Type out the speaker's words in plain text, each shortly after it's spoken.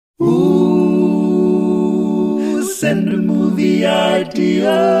Ooh, send a movie idea.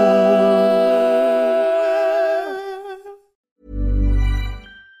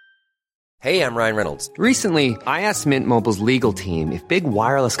 Hey, I'm Ryan Reynolds. Recently, I asked Mint Mobile's legal team if big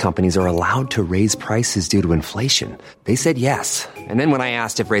wireless companies are allowed to raise prices due to inflation. They said yes. And then when I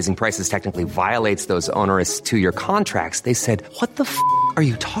asked if raising prices technically violates those onerous two-year contracts, they said, "What the f*** are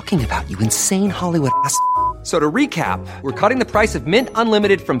you talking about, you insane Hollywood ass?" So to recap, we're cutting the price of Mint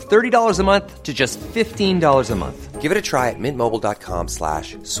Unlimited from $30 a month to just $15 a month. Give it a try at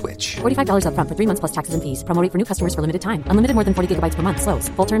mintmobile.com/switch. $45 up front for 3 months plus taxes and fees. Promo rate for new customers for limited time. Unlimited more than 40 gigabytes per month. Slows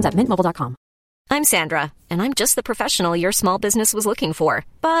full terms at mintmobile.com. I'm Sandra, and I'm just the professional your small business was looking for.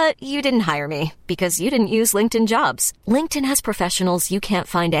 But you didn't hire me because you didn't use LinkedIn Jobs. LinkedIn has professionals you can't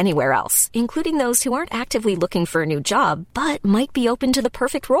find anywhere else, including those who aren't actively looking for a new job, but might be open to the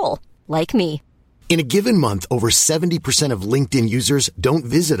perfect role, like me. In a given month, over 70% of LinkedIn users don't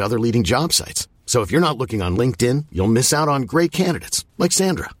visit other leading job sites. So if you're not looking on LinkedIn, you'll miss out on great candidates like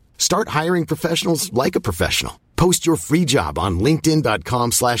Sandra. Start hiring professionals like a professional. Post your free job on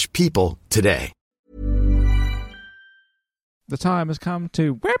linkedin.com/people today. The time has come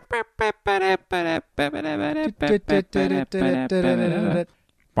to...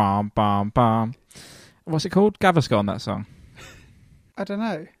 Bom, bom, bom. What's it called? Gaviscon, that song. I don't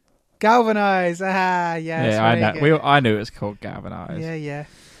know. Galvanise. Ah, yes. Yeah, I know. I knew it was called Galvanise. Yeah.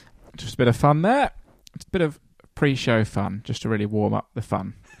 Just a bit of fun there. It's a bit of pre-show fun, just to really warm up the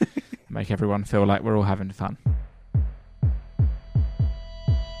fun. Make everyone feel like we're all having fun.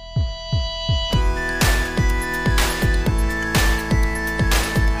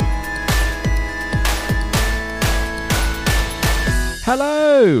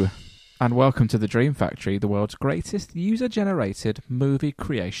 Hello! And welcome to the Dream Factory, the world's greatest user-generated movie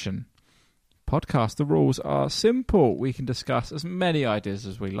creation podcast. The rules are simple. We can discuss as many ideas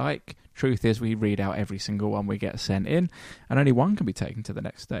as we like. Truth is, we read out every single one we get sent in, and only one can be taken to the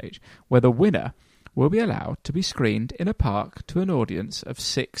next stage, where the winner will be allowed to be screened in a park to an audience of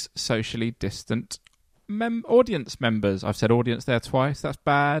 6 socially distant audience members. I've said audience there twice. That's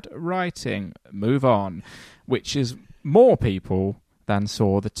bad writing. Move on. Which is more people than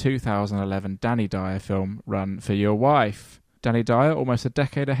saw the 2011 Danny Dyer film Run for Your Wife. Danny Dyer, almost a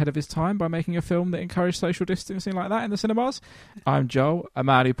decade ahead of his time by making a film that encouraged social distancing like that in the cinemas. I'm Joel, a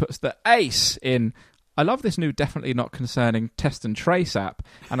man who puts the ace in... I love this new Definitely Not Concerning Test and Trace app.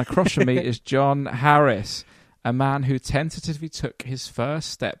 And across from me is John Harris, a man who tentatively took his first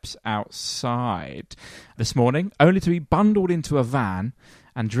steps outside this morning, only to be bundled into a van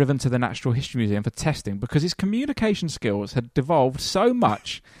and driven to the Natural History Museum for testing because his communication skills had devolved so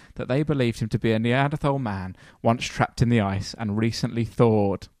much that they believed him to be a Neanderthal man once trapped in the ice and recently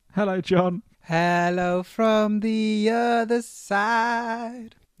thawed. Hello, John. Hello from the other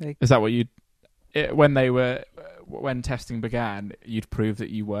side. Is that what when testing began, you'd prove that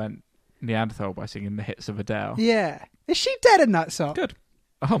you weren't Neanderthal by singing the hits of Adele? Yeah. Is she dead in that song? Good.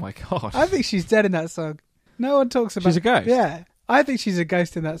 Oh my gosh. I think she's dead in that song. No one talks about... She's a ghost? Yeah. I think she's a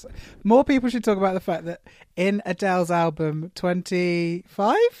ghost in that song. More people should talk about the fact that in Adele's album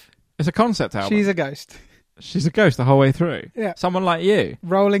 25... It's a concept album. She's a ghost. She's a ghost the whole way through. Yeah. Someone like you.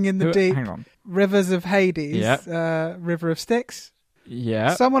 Rolling in the deep. Hang on. Rivers of Hades. Yep. River of Styx.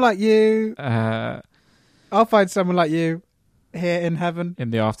 Yeah. Someone like you. I'll find someone like you here in heaven. In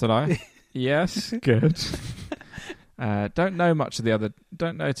the afterlife. Yes. Good. Don't know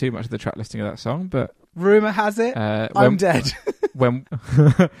too much of the track listing of that song, but rumour has it I'm dead. when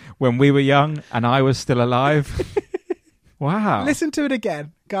we were young and I was still alive. Wow. Listen to it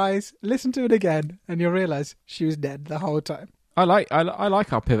again, guys. Listen to it again, and you'll realise she was dead the whole time. I like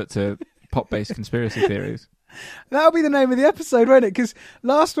our pivot to pop-based conspiracy theories. That'll be the name of the episode, won't it? Because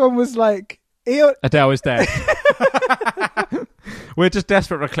last one was like... Adele is dead. We're just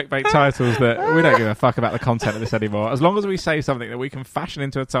desperate for clickbait titles that we don't give a fuck about the content of this anymore. As long as we say something that we can fashion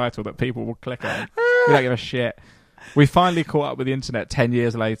into a title that people will click on, we don't give a shit. We finally caught up with the internet 10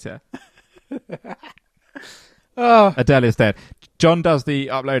 years later. Oh. Adele is dead. John does the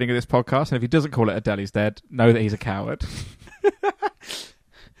uploading of this podcast, and if he doesn't call it Adele is dead, know that he's a coward.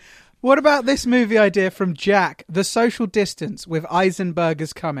 What about this movie idea from Jack, The Social Distance with Eisenberg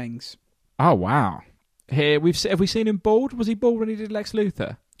as Cummings? Oh, wow. Here, have we seen him bald? Was he bald when he did Lex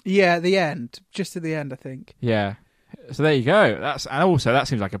Luthor? Yeah, at the end. Just at the end, I think. Yeah. So there you go. That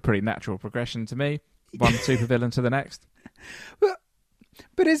seems like a pretty natural progression to me. One supervillain to the next.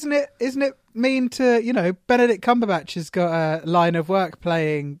 But isn't it mean to, Benedict Cumberbatch has got a line of work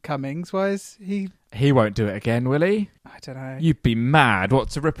playing Cummings. Why is he... He won't do it again, will he? I don't know. You'd be mad. What,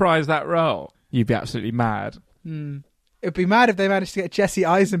 to reprise that role? You'd be absolutely mad. It'd be mad if they managed to get Jesse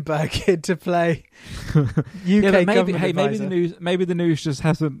Eisenberg in to play UK government advisor. Maybe the news just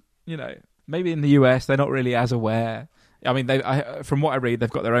hasn't, maybe in the US they're not really as aware. I mean, from what I read, they've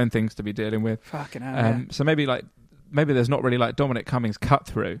got their own things to be dealing with. Fucking hell. So maybe there's not really like Dominic Cummings cut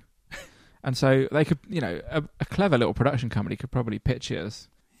through, and so they could, a clever little production company could probably pitch it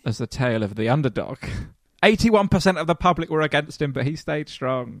as the tale of the underdog. 81% of the public were against him, but he stayed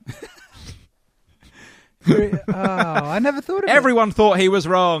strong. I never thought of it. Everyone thought he was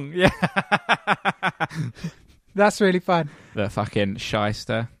wrong. Yeah. That's really fun. The fucking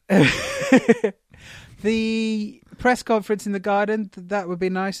shyster. The press conference in the garden, that would be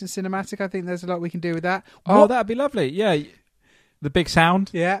nice and cinematic. I think there's a lot we can do with that. Oh, that'd be lovely. Yeah. The big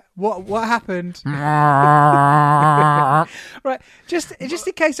sound. Yeah. What happened? Right. Just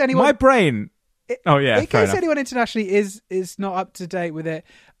in case anyone... My brain... In case anyone internationally is not up to date with it,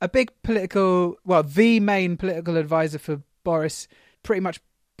 a big the main political advisor for Boris pretty much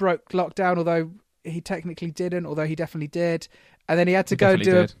broke lockdown, although he technically didn't, although he definitely did. And then he had to go and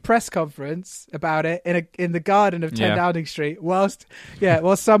do a press conference about it in the garden of 10 Downing Street whilst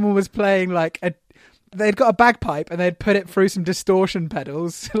someone was playing they'd got a bagpipe and they'd put it through some distortion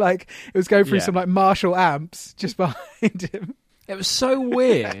pedals. Like it was going through some like Marshall amps just behind him. It was so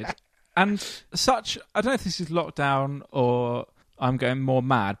weird. And I don't know if this is lockdown or I'm going more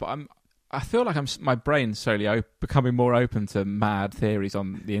mad, but I feel like my brain's slowly becoming more open to mad theories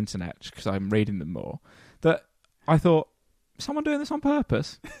on the internet because I'm reading them more. That I thought, someone doing this on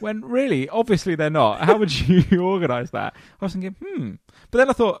purpose? When really, obviously they're not. How would you organise that? I was thinking, But then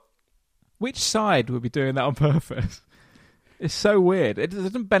I thought, which side would be doing that on purpose? It's so weird. It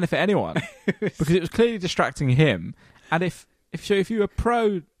doesn't benefit anyone because it was clearly distracting him. And if you were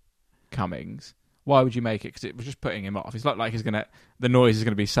pro Cummings, why would you make it? Because it was just putting him off. It's not like the noise is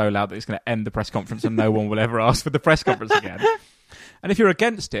going to be so loud that it's going to end the press conference and no one will ever ask for the press conference again. And if you're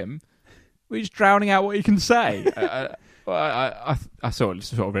against him, we're just drowning out what he can say. I sort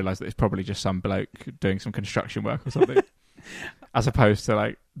of realised that it's probably just some bloke doing some construction work or something, as opposed to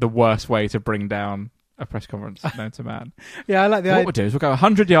like the worst way to bring down a press conference known to man. Yeah, I like the idea. What we'll do is we'll go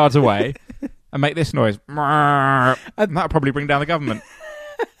 100 yards away and make this noise, and that'll probably bring down the government.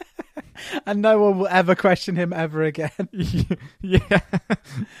 And no one will ever question him ever again. Yeah.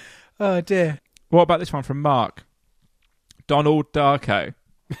 Oh, dear. What about this one from Mark? Donald Darko.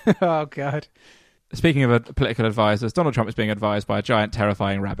 Oh, God. Speaking of political advisors, Donald Trump is being advised by a giant,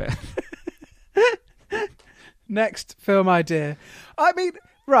 terrifying rabbit. Next film idea. I mean,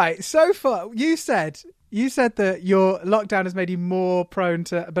 right, so far, you said that your lockdown has made you more prone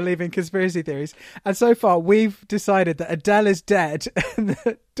to believing conspiracy theories. And so far, we've decided that Adele is dead and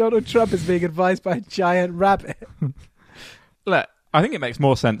that Donald Trump is being advised by a giant rabbit. Look, I think it makes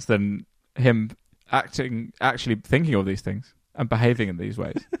more sense than him actually thinking all these things and behaving in these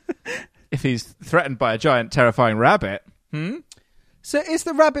ways. If he's threatened by a giant, terrifying rabbit. So is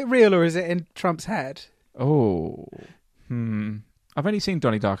the rabbit real or is it in Trump's head? Oh. I've only seen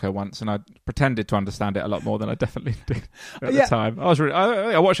Donnie Darko once, and I pretended to understand it a lot more than I definitely did at the time. I watched it,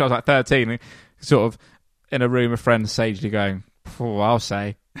 I was like 13, sort of in a room of friends sagely going, I'll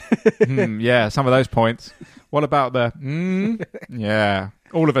say. Yeah, some of those points. What about the, yeah.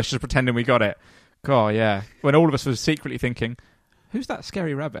 All of us just pretending we got it. God, yeah. When all of us were secretly thinking, who's that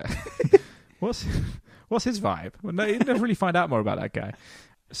scary rabbit? What's his vibe? Well, no, you never really find out more about that guy.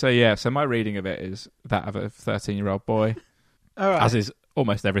 So my reading of it is that of a 13-year-old boy. All right. As is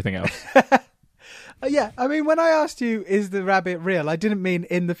almost everything else. Yeah, I mean, when I asked you, is the rabbit real? I didn't mean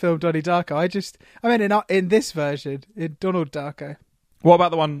in the film Donnie Darko. I mean in this version, in Donald Darko. What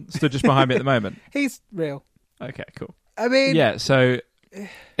about the one stood just behind me at the moment? He's real. Okay, cool. I mean... Yeah, so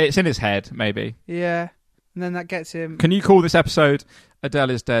it's in his head, maybe. Yeah, and then that gets him... Can you call this episode,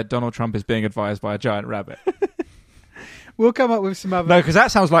 Adele is dead, Donald Trump is being advised by a giant rabbit? We'll come up with some other... No, because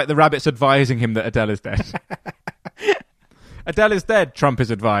that sounds like the rabbit's advising him that Adele is dead. Adele is dead. Trump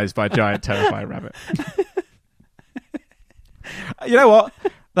is advised by a giant, terrifying rabbit. You know what?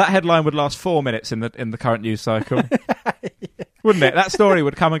 That headline would last 4 minutes in the current news cycle, wouldn't it? That story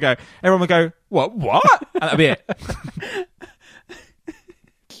would come and go. Everyone would go, "What? And that'd be it."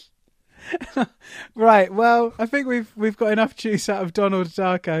 Right. Well, I think we've got enough juice out of Donald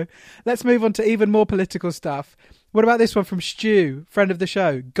Darko. Let's move on to even more political stuff. What about this one from Stu, friend of the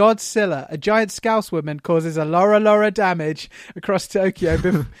show? Godzilla, a giant scouse woman causes a Laura damage across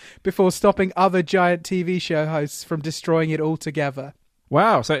Tokyo before stopping other giant TV show hosts from destroying it altogether.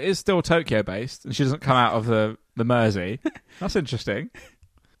 Wow, so it is still Tokyo-based, and she doesn't come out of the Mersey. That's interesting.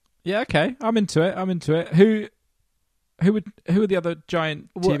 Yeah, okay, I'm into it. Who are the other giant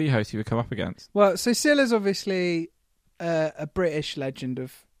TV hosts you would come up against? Well, so Scylla's obviously a British legend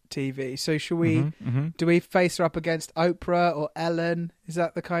of TV. So should we? Do we face her up against Oprah or Ellen? Is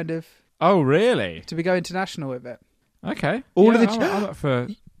that the kind of? Oh, really? Do we go international with it? Okay. All of the. I'm up for.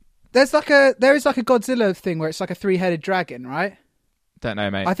 There is like a Godzilla thing where it's like a 3-headed dragon, right? Don't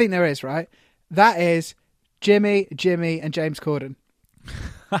know, mate. I think there is, right? That is Jimmy, and James Corden.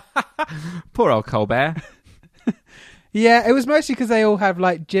 Poor old Colbert. Yeah, it was mostly because they all have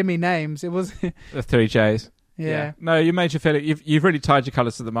like Jimmy names. It was The 3 J's. Yeah. No, you made your feeling. You've really tied your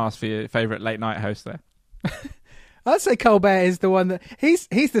colours to the mast for your favourite late night host there. I'd say Colbert is the one that he's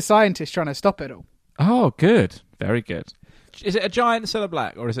the scientist trying to stop it all. Oh, good. Very good. Is it a giant Cilla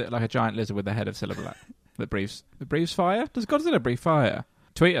Black, or is it like a giant lizard with the head of Cilla Black that breathes fire? Does Godzilla breathe fire?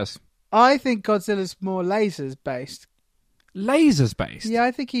 Tweet us. I think Godzilla's more lasers based. Lasers based? Yeah,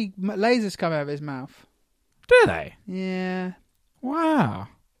 I think lasers come out of his mouth. Do they? Yeah. Wow.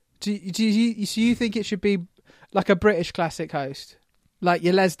 Do you think it should be like a British classic host, like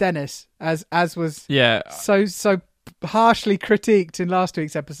your Les Dennis, as was so harshly critiqued in last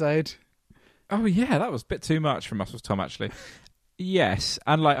week's episode? Oh yeah, that was a bit too much from Muscles Tom, actually. Yes,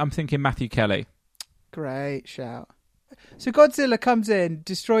 and like I'm thinking Matthew Kelly. Great shout. So Godzilla comes in,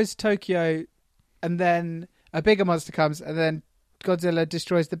 destroys Tokyo, and then a bigger monster comes, and then Godzilla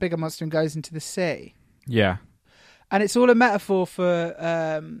destroys the bigger monster and goes into the sea. Yeah. And it's all a metaphor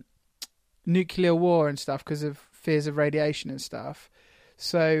for nuclear war and stuff because of fears of radiation and stuff.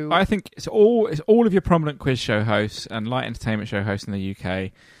 So I think it's all of your prominent quiz show hosts and light entertainment show hosts in the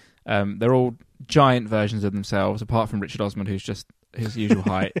UK. They're all giant versions of themselves, apart from Richard Osman, who's just his usual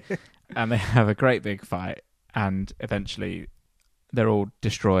height. And they have a great big fight, and eventually they're all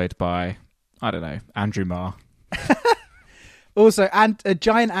destroyed by, I don't know, Andrew Marr. Also, a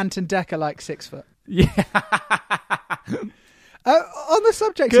giant Anton Decker, like 6 foot. Yeah. On the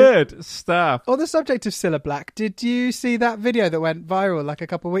subject stuff. On the subject of Cilla Black, did you see that video that went viral like a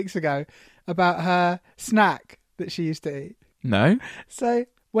couple of weeks ago about her snack that she used to eat? No. So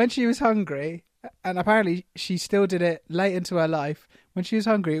when she was hungry, and apparently she still did it late into her life, when she was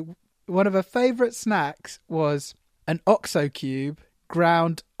hungry, one of her favourite snacks was an OXO cube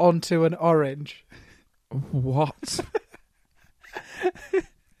ground onto an orange. What?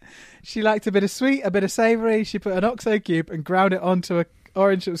 She liked a bit of sweet, a bit of savoury. She put an OXO cube and ground it onto an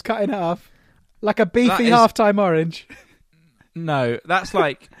orange that was cut in half, like a beefy half-time orange. No, that's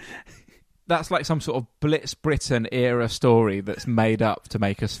like some sort of Blitz Britain era story that's made up to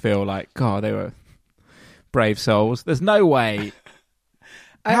make us feel like, God, they were brave souls. There's no way.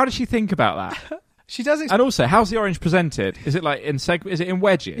 How did she think about that? She does. And also, how's the orange presented? Is it like is it in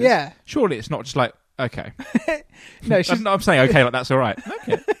wedges? Yeah. Surely it's not just like, okay. No, I'm saying okay, like that's all right.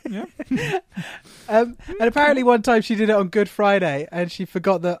 Okay. Yeah. And apparently one time she did it on Good Friday and she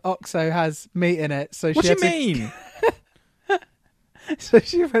forgot that OXO has meat in it. So what do you mean? So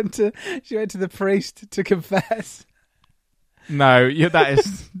she went to the priest to confess. No, that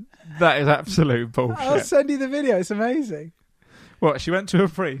is absolute bullshit. I'll send you the video. It's amazing. What, she went to a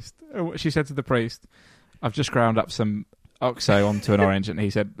priest? She said to the priest, "I've just ground up some OXO onto an orange," and he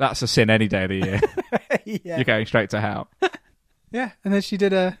said, "That's a sin any day of the year." Yeah. You're going straight to hell. Yeah, and then she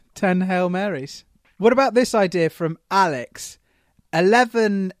did 10 Hail Marys. What about this idea from Alex?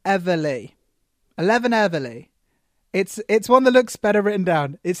 11 Everly. 11 Everly. It's one that looks better written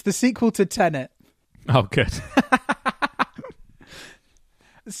down. It's the sequel to Tenet. Oh, good.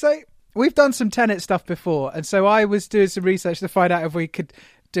 So we've done some Tenet stuff before, and so I was doing some research to find out if we could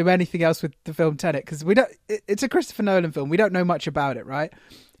do anything else with the film Tenet, because it's a Christopher Nolan film. We don't know much about it, right?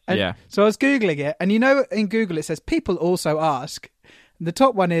 And yeah. So I was Googling it, and in Google it says, people also ask. And the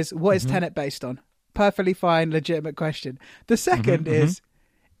top one is, what is Tenet based on? Perfectly fine, legitimate question. The second is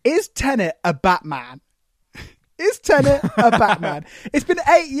Tenet a Batman? Is Tenet a Batman? It's been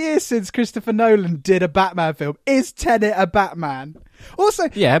 8 years since Christopher Nolan did a Batman film. Is Tenet a Batman? Also,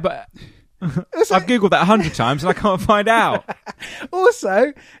 yeah, but I've Googled that 100 times and I can't find out.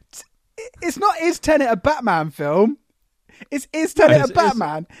 Also, it's not is Tenet a Batman film? It's is Tenet a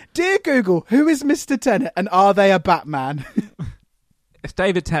Batman? Dear Google, who is Mr. Tenet and are they a Batman? It's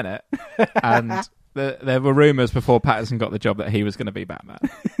David Tennant, and there were rumours before Patterson got the job that he was going to be Batman.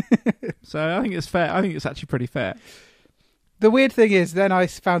 So I think it's fair. I think it's actually pretty fair. The weird thing is, then I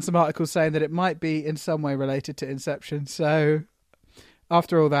found some articles saying that it might be in some way related to Inception. So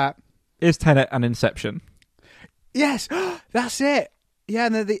after all that... Is Tenet an Inception? Yes, that's it. Yeah,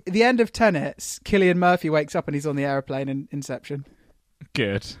 and the end of Tenet, Cillian Murphy wakes up and he's on the aeroplane in Inception.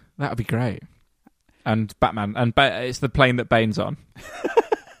 Good. That would be great. And Batman, and it's the plane that Bane's on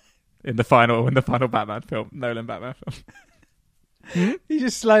in the final Batman film, Nolan Batman film. You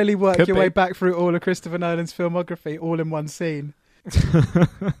just slowly work Could your be. way back through all of Christopher Nolan's filmography, all in one scene.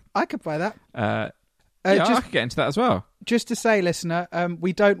 I could buy that. Yeah, just, I could get into that as well. just to say, listener,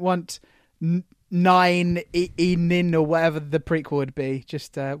 we don't want 9 Nin or whatever the prequel would be.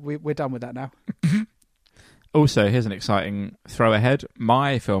 Just we're done with that now. Also, here's an exciting throw ahead.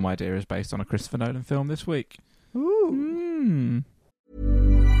 My film idea is based on a Christopher Nolan film this week. Ooh.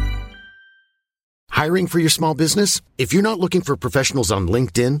 Hiring for your small business? If you're not looking for professionals on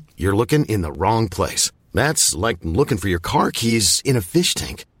LinkedIn, you're looking in the wrong place. That's like looking for your car keys in a fish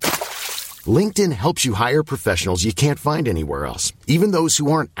tank. LinkedIn helps you hire professionals you can't find anywhere else, even those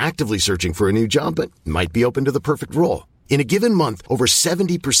who aren't actively searching for a new job but might be open to the perfect role. In a given month, over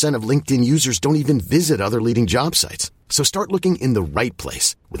 70% of LinkedIn users don't even visit other leading job sites. So start looking in the right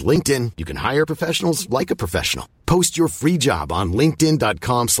place. With LinkedIn, you can hire professionals like a professional. Post your free job on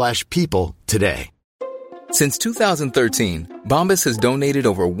linkedin.com/people today. Since 2013, Bombas has donated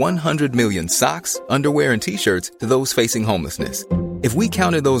over 100 million socks, underwear, and T-shirts to those facing homelessness. If we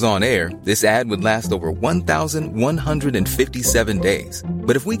counted those on air, this ad would last over 1,157 days.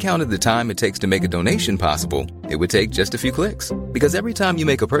 But if we counted the time it takes to make a donation possible, it would take just a few clicks. Because every time you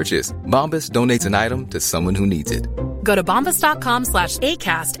make a purchase, Bombas donates an item to someone who needs it. Go to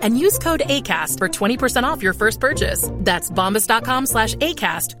bombas.com/ACAST and use code ACAST for 20% off your first purchase. That's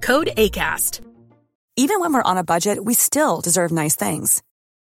bombas.com/ACAST, code ACAST. Even when we're on a budget, we still deserve nice things.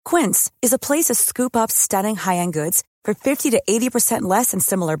 Quince is a place to scoop up stunning high-end goods for 50 to 80% less than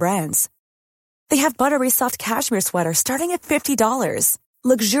similar brands. They have buttery soft cashmere sweaters starting at $50,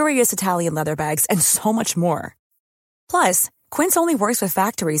 luxurious Italian leather bags, and so much more. Plus, Quince only works with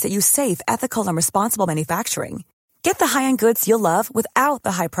factories that use safe, ethical, and responsible manufacturing. Get the high-end goods you'll love without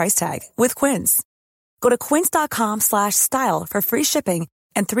the high price tag with Quince. Go to quince.com/style for free shipping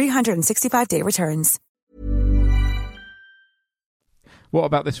and 365-day returns. What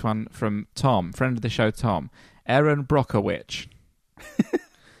about this one from Tom, friend of the show, Tom? Erin Brockovich.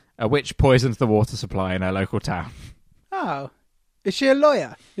 A witch poisons the water supply in her local town. Oh. Is she a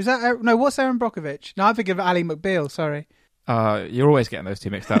lawyer? Is that... No, what's Erin Brockovich? No, I'm thinking of Ally McBeal, sorry. You're always getting those two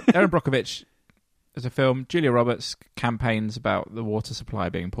mixed up. Erin Brockovich is a film. Julia Roberts campaigns about the water supply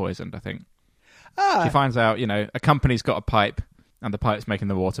being poisoned, I think. She finds out, a company's got a pipe and the pipe's making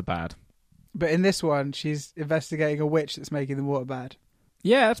the water bad. But in this one, she's investigating a witch that's making the water bad.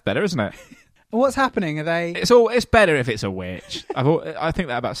 Yeah, that's better, isn't it? And what's happening? Are they... It's better if it's a witch. I think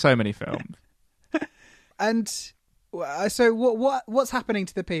that about so many films. And so what's happening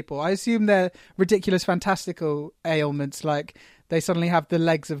to the people? I assume they're ridiculous, fantastical ailments, like they suddenly have the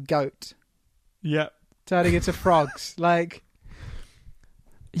legs of goat. Yeah. Turning into frogs. Like...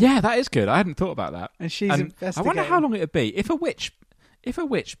 Yeah, that is good. I hadn't thought about that. And she's investigating. I wonder how long it would be if a witch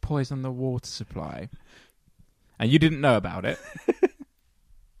poisoned the water supply, and you didn't know about it.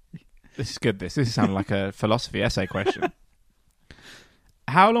 This is good. This sounded like a philosophy essay question.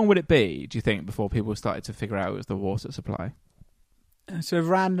 How long would it be, do you think, before people started to figure out it was the water supply? So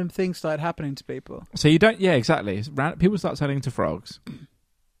random things started happening to people. So you don't... Yeah, exactly. People start turning to frogs.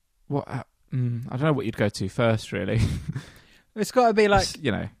 What? I don't know what you'd go to first, really. It's got to be like...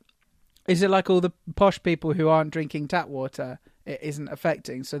 Is it like all the posh people who aren't drinking tap water, it isn't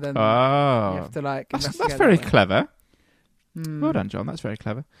affecting, so then you have to like... That's very clever. Well done, John. That's very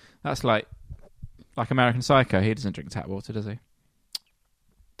clever. That's like American Psycho. He doesn't drink tap water, does he?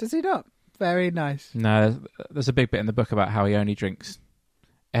 Does he not? Very nice. No, there's a big bit in the book about how he only drinks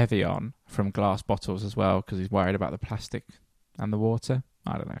Evian from glass bottles as well because he's worried about the plastic and the water.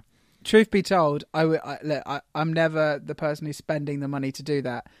 I don't know. Truth be told, I'm never the person who's spending the money to do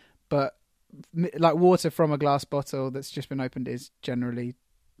that, but like water from a glass bottle that's just been opened is generally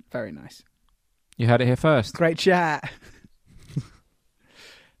very nice. You heard it here first. Great chat.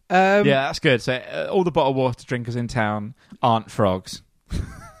 Yeah, that's good. So all the bottled water drinkers in town aren't frogs.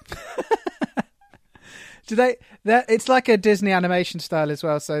 Do they? It's like a Disney animation style as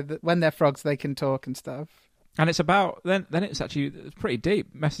well. So that when they're frogs, they can talk and stuff. And it's about then it's pretty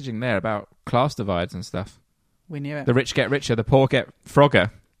deep messaging there about class divides and stuff. We knew it. The rich get richer, the poor get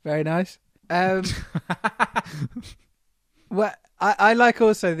frogger. Very nice. Well, I like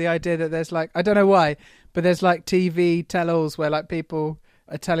also the idea that there's like, I don't know why, but there's like TV tell-alls where like people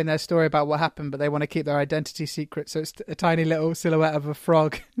are telling their story about what happened, but they want to keep their identity secret. So it's a tiny little silhouette of a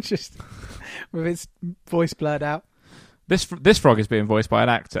frog, just with its voice blurred out. This frog is being voiced by an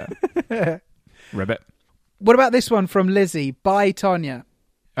actor. Ribbit. What about this one from Lizzie? Bye, Tonya.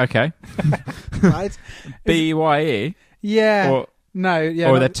 Okay. Right? B-Y-E? Yeah. Or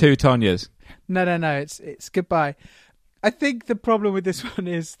are there two Tonyas? No. It's goodbye. I think the problem with this one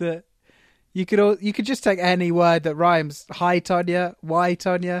is that You could just take any word that rhymes. Hi, Tonya. Why,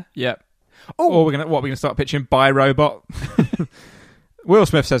 Tonya? Yep. Oh, Or we're gonna start pitching Bye Robot. Will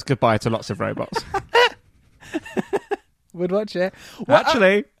Smith says goodbye to lots of robots. would watch it.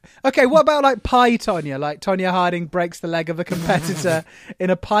 Actually, okay. What about like Pie Tonya? Like Tonya Harding breaks the leg of a competitor in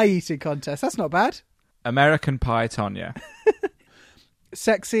a pie eating contest. That's not bad. American Pie Tonya.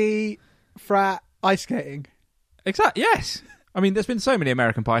 Sexy frat ice skating. Exactly. Yes. I mean, there's been so many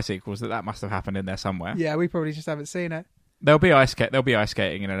American Pie sequels that must have happened in there somewhere. Yeah, we probably just haven't seen it. There'll be ice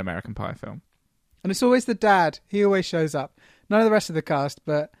skating in an American Pie film. And it's always the dad. He always shows up. None of the rest of the cast,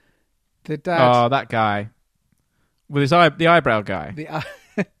 but the dad. Oh, that guy with the eyebrow guy.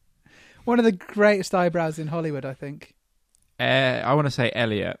 One of the greatest eyebrows in Hollywood, I think. I want to say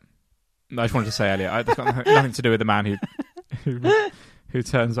Elliot. No, I just wanted to say Elliot. It's got nothing to do with the man who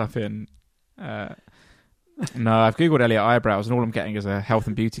turns up in. No, I've googled Elliot eyebrows, and all I'm getting is a health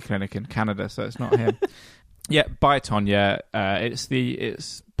and beauty clinic in Canada, so it's not him. Yeah, Bye Tonya.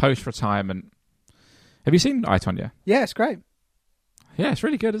 It's post retirement. Have you seen I, Tonya? Yeah, it's great. Yeah, it's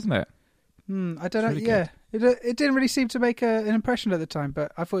really good, isn't it? I don't know. Really yeah, it didn't really seem to make an impression at the time,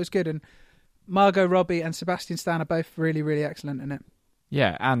 but I thought it was good. And Margot Robbie and Sebastian Stan are both really, really excellent in it.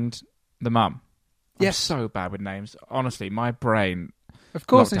 Yeah, and the mum. Yes, I'm so bad with names. Honestly, my brain. Of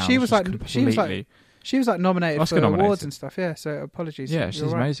course, and she was like nominated Oscar for awards nominated. and stuff. Yeah, so apologies. Yeah, she's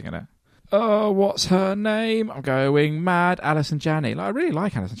right. amazing in it. Oh, what's her name? I'm going mad. Alison Janney. I really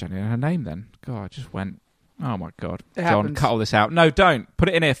like Alison Janney and her name then. God, I just went, oh my God. It John, happens. cut all this out. No, don't. Put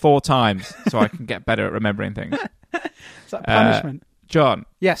it in here 4 times so I can get better at remembering things. It's like punishment. John.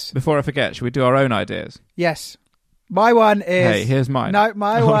 Yes. Before I forget, should we do our own ideas? Yes. My one is... Hey, here's mine. No,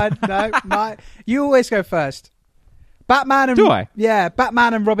 my one. No, my... You always go first. Batman and... Do I? Yeah,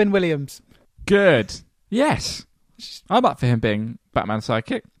 Batman and Robin Williams. Good. Yes. I'm up for him being Batman's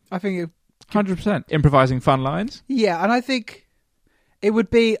sidekick. I think it... 100%. Improvising fun lines. Yeah, and I think it would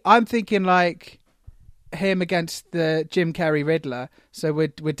be... I'm thinking like him against the Jim Carrey Riddler. So we're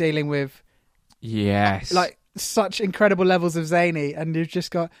dealing with... Yes. Like such incredible levels of zany, and you've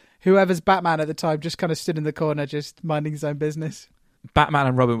just got whoever's Batman at the time just kind of stood in the corner just minding his own business. Batman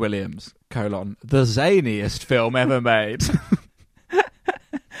and Robin Williams, the zaniest film ever made.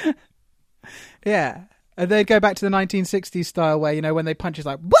 Yeah. And they go back to the 1960s style where, you know, when they punch, it's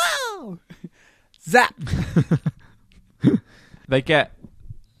like, wow! Zap! They get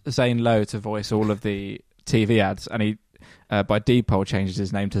Zane Lowe to voice all of the TV ads, and he, by default, changes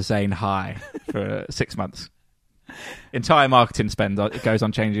his name to Zane High for 6 months. Entire marketing spend goes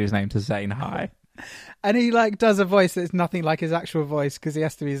on changing his name to Zane High. And he, like, does a voice that's nothing like his actual voice because he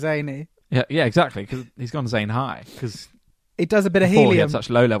has to be zany. Yeah, exactly, because he's gone Zane High, because... He does a bit of Before helium. he had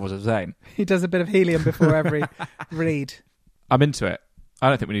such low levels of Zane. He does a bit of helium before every read. I'm into it. I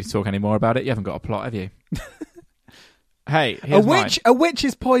don't think we need to talk any more about it. You haven't got a plot, have you? Hey, here's mine. A witch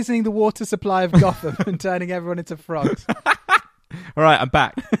is poisoning the water supply of Gotham and turning everyone into frogs. All right, I'm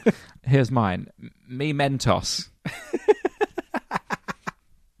back. Here's mine. Me Mentos.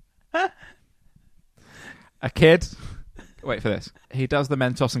 A kid. Wait for this. He does the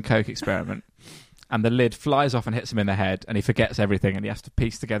Mentos and Coke experiment. And the lid flies off and hits him in the head, and he forgets everything, and he has to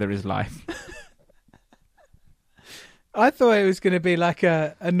piece together his life. I thought it was going to be like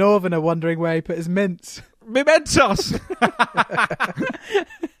a northerner wondering where he put his mints. Mementos!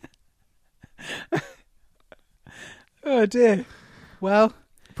 Oh, dear. Well...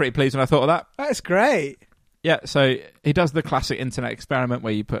 Pretty pleased when I thought of that. That's great. Yeah, so he does the classic internet experiment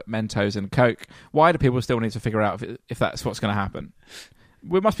where you put Mentos and Coke. Why do people still need to figure out if that's what's going to happen?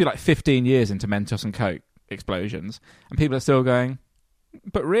 We must be like 15 years into Mentos and Coke explosions, and people are still going,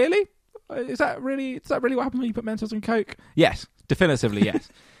 but really? Is that really what happens when you put Mentos and Coke? Yes, definitively yes.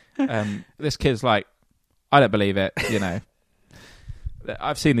 This kid's like, I don't believe it, you know.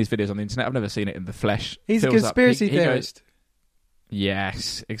 I've seen these videos on the internet. I've never seen it in the flesh. He's a conspiracy theorist.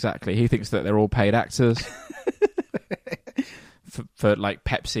 Yes, exactly. He thinks that they're all paid actors for like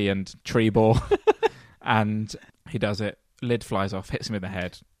Pepsi and Trebor, and he does it. Lid flies off, hits him in the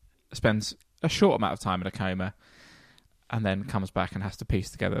head, spends a short amount of time in a coma, and then comes back and has to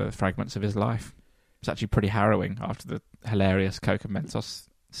piece together the fragments of his life. It's actually pretty harrowing after the hilarious Coke and Mentos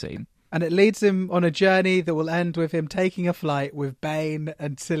scene. And it leads him on a journey that will end with him taking a flight with Bane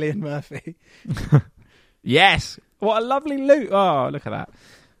and Cillian Murphy. Yes! What a lovely loot! Oh, look at that.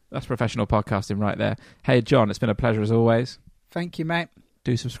 That's professional podcasting right there. Hey, John, it's been a pleasure as always. Thank you, mate.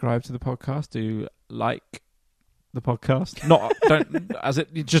 Do subscribe to the podcast. Do like the podcast.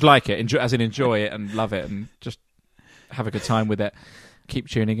 Just like it. Enjoy it and love it and just have a good time with it. keep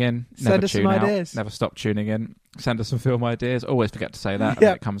tuning in. Send Never us some tune out. ideas. Never stop tuning in. Send us some film ideas. Always forget to say that. And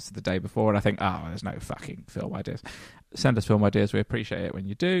then it comes to the day before and I think, there's no fucking film ideas. Send us film ideas. We appreciate it when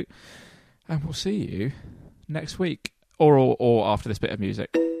you do. And we'll see you next week or after this bit of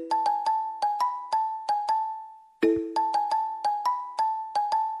music.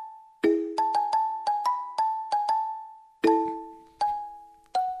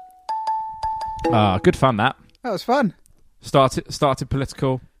 Good fun, that. That was fun. Started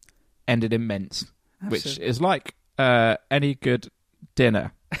political, ended in mince, which is like any good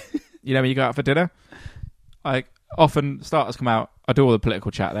dinner. You know when you go out for dinner? Often starters come out, I do all the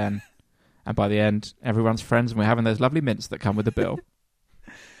political chat then, and by the end, everyone's friends and we're having those lovely mints that come with the bill.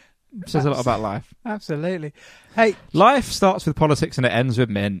 Says a lot about life. Absolutely. Hey, life starts with politics and it ends with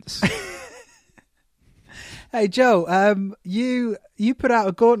mints. Hey, Joe, you put out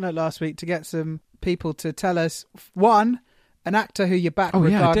a gauntlet last week to get some people to tell us, one, an actor who you back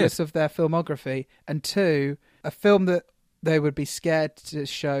regardless of their filmography, and two, a film that they would be scared to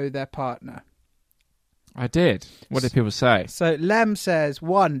show their partner. I did. What did people say? So Lem says,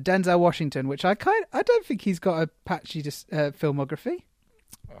 one, Denzel Washington, which I don't think he's got a patchy filmography.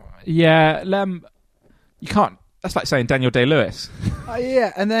 Yeah, Lem, you can't, that's like saying Daniel Day-Lewis.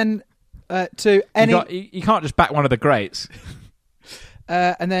 Yeah, and then... to any, you can't just back one of the greats.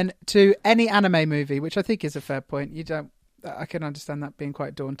 And then to any anime movie, which I think is a fair point. I can understand that being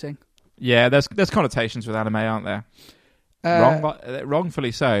quite daunting. Yeah, there's connotations with anime, aren't there?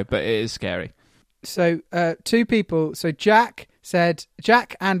 Wrongfully so, but it is scary. So two people. So Jack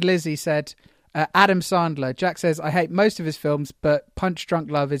and Lizzie said Adam Sandler. Jack says, I hate most of his films, but Punch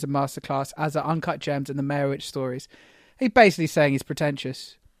Drunk Love is a masterclass, as are Uncut Gems and the Meyerowitz stories. He's basically saying he's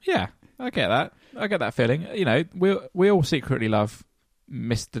pretentious. Yeah. I get that. I get that feeling. You know, we all secretly love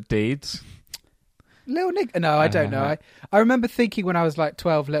Mr. Deeds. Little Nick? No, I don't know. I remember thinking when I was like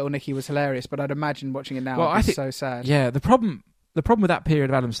 12, Little Nicky was hilarious, but I'd imagine watching it now would be so sad. Yeah, the problem with that period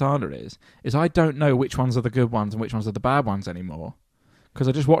of Adam Sandler is I don't know which ones are the good ones and which ones are the bad ones anymore, because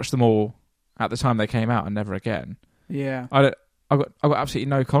I just watched them all at the time they came out and never again. Yeah, I've got absolutely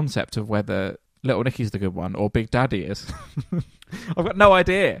no concept of whether Little Nicky's the good one or Big Daddy is. I've got no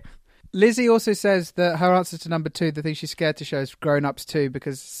idea. Lizzie also says that her answer to number 2, the thing she's scared to show, is Grown Ups 2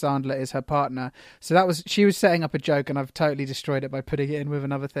 because Sandler is her partner. So she was setting up a joke and I've totally destroyed it by putting it in with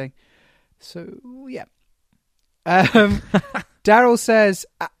another thing. So, yeah. Daryl says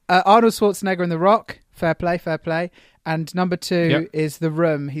Arnold Schwarzenegger and The Rock. Fair play. And number 2 is The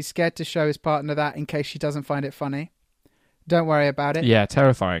Room. He's scared to show his partner that in case she doesn't find it funny. Don't worry about it. Yeah,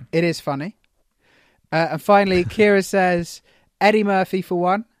 terrifying. It is funny. And finally, Kira says Eddie Murphy for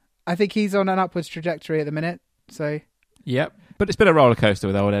one. I think he's on an upwards trajectory at the minute. So, yep, but it's been a roller coaster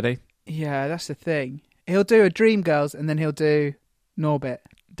with old Eddie. Yeah, that's the thing. He'll do a Dreamgirls and then he'll do Norbit.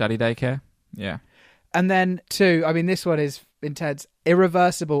 Daddy Daycare. Yeah. And then 2, I mean, this one is intense.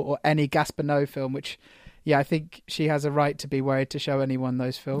 Irreversible or any Gaspar Noé film, which, yeah, I think she has a right to be worried to show anyone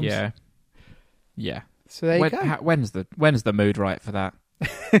those films. Yeah. Yeah. So there you go. When's the mood right for that?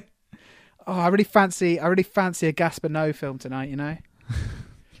 I really fancy a Gaspar Noé film tonight, you know.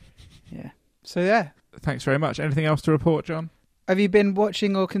 Yeah. So yeah. Thanks very much. Anything else to report, John? Have you been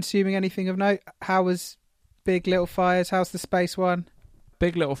watching or consuming anything of note? How was Big Little Fires? How's the space one?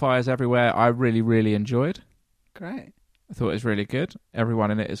 Big Little Fires everywhere. I really, really enjoyed. Great. I thought it was really good.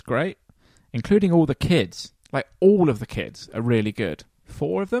 Everyone in it is great, including all the kids. Like, all of the kids are really good.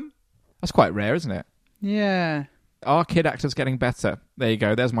 4 of them? That's quite rare, isn't it? Yeah. Our kid actor's getting better. There you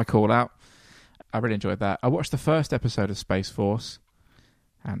go. There's my call out. I really enjoyed that. I watched the first episode of Space Force,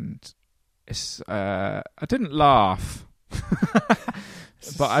 and I didn't laugh,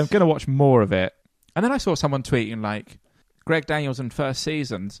 but I'm going to watch more of it. And then I saw someone tweeting like Greg Daniels and first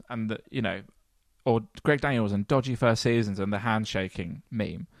seasons, and or Greg Daniels and dodgy first seasons, and the handshaking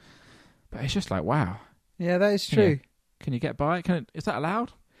meme. But it's just like, wow. Yeah, that is true. Can you get by? Is that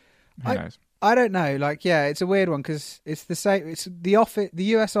allowed? Who knows? I don't know. Like, yeah, it's a weird one because it's the same. It's the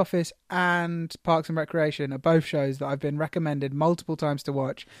US Office and Parks and Recreation are both shows that I've been recommended multiple times to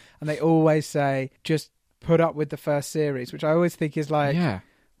watch, and they always say just put up with the first series, which I always think is like, yeah,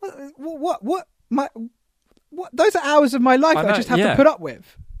 what? Those are hours of my life that I just have to put up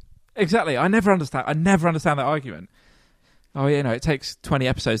with. Exactly. I never understand that argument. Oh, it takes 20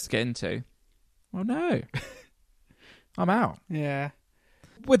 episodes to get into. Well, no, I'm out. Yeah.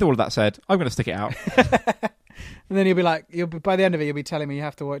 With all of that said, I'm going to stick it out. And then by the end of it, you'll be telling me you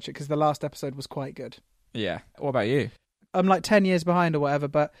have to watch it because the last episode was quite good. Yeah. What about you? I'm like 10 years behind or whatever,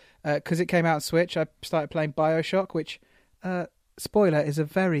 but because it came out on Switch, I started playing BioShock, which, spoiler, is a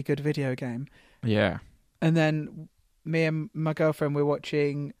very good video game. Yeah. And then me and my girlfriend, we're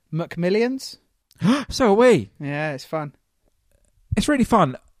watching McMillions. So are we. Yeah, it's fun. It's really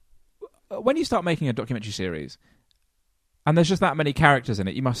fun. When you start making a documentary series and there's just that many characters in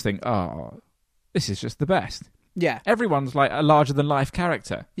it, you must think, oh, this is just the best. Yeah. Everyone's like a larger-than-life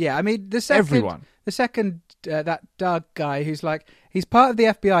character. Yeah, I mean, Everyone. The second, that Doug guy who's like, he's part of the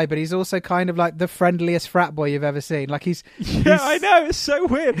FBI, but he's also kind of like the friendliest frat boy you've ever seen. Like I know, it's so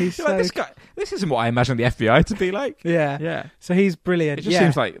weird. He's You're like, this guy, this isn't what I imagine the FBI to be like. Yeah. So he's brilliant. It just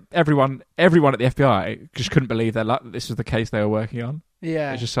seems like everyone at the FBI just couldn't believe their luck that this was the case they were working on.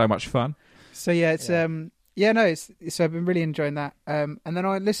 Yeah. It's just so much fun. So yeah, it's so I've been really enjoying that. And then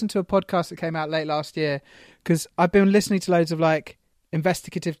I listened to a podcast that came out late last year because I've been listening to loads of like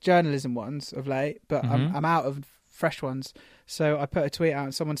investigative journalism ones of late, but I'm out of fresh ones. So I put a tweet out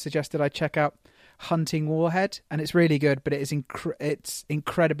and someone suggested I check out Hunting Warhead, and it's really good, but it is it's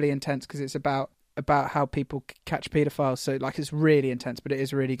incredibly intense because it's about how people catch paedophiles. So like it's really intense, but it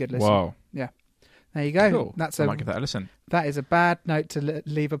is a really good listen. Wow. Yeah. There you go. Cool. I might give that a listen. That is a bad note to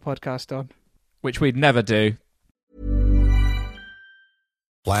leave a podcast on. Which we'd never do.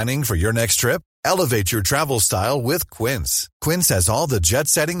 Planning for your next trip? Elevate your travel style with Quince. Quince has all the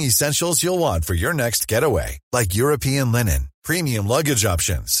jet-setting essentials you'll want for your next getaway, like European linen, premium luggage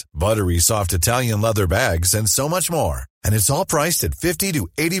options, buttery soft Italian leather bags, and so much more. And it's all priced at 50 to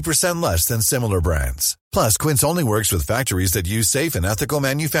 80% less than similar brands. Plus, Quince only works with factories that use safe and ethical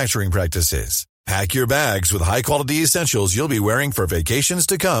manufacturing practices. Pack your bags with high-quality essentials you'll be wearing for vacations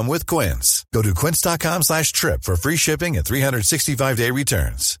to come with Quince. Go to quince.com/trip for free shipping and 365-day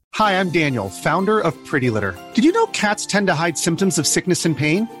returns. Hi, I'm Daniel, founder of Pretty Litter. Did you know cats tend to hide symptoms of sickness and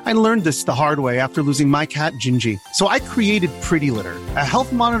pain? I learned this the hard way after losing my cat, Gingy. So I created Pretty Litter, a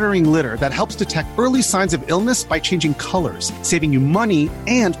health monitoring litter that helps detect early signs of illness by changing colors, saving you money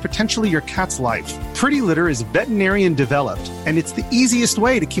and potentially your cat's life. Pretty Litter is veterinarian developed, and it's the easiest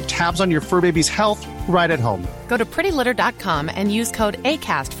way to keep tabs on your fur baby's health right at home. Go to prettylitter.com and use code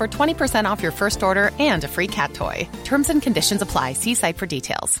ACAST for 20% off your first order and a free cat toy. Terms and conditions apply. See site for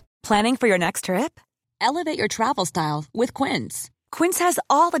details. Planning for your next trip? Elevate your travel style with Quince. Quince has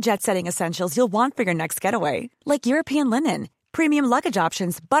all the jet-setting essentials you'll want for your next getaway, like European linen, premium luggage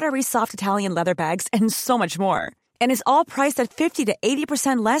options, buttery soft Italian leather bags, and so much more. And is all priced at 50 to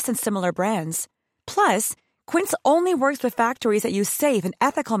 80% less than similar brands. Plus, Quince only works with factories that use safe and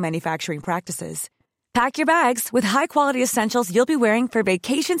ethical manufacturing practices. Pack your bags with high-quality essentials you'll be wearing for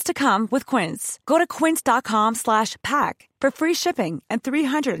vacations to come with Quince. Go to quince.com/pack for free shipping and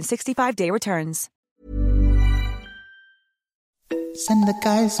 365-day returns. Send the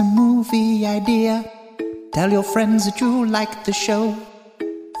guys a movie idea. Tell your friends that you like the show.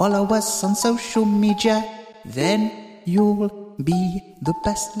 Follow us on social media. Then you'll be the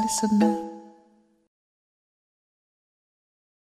best listener.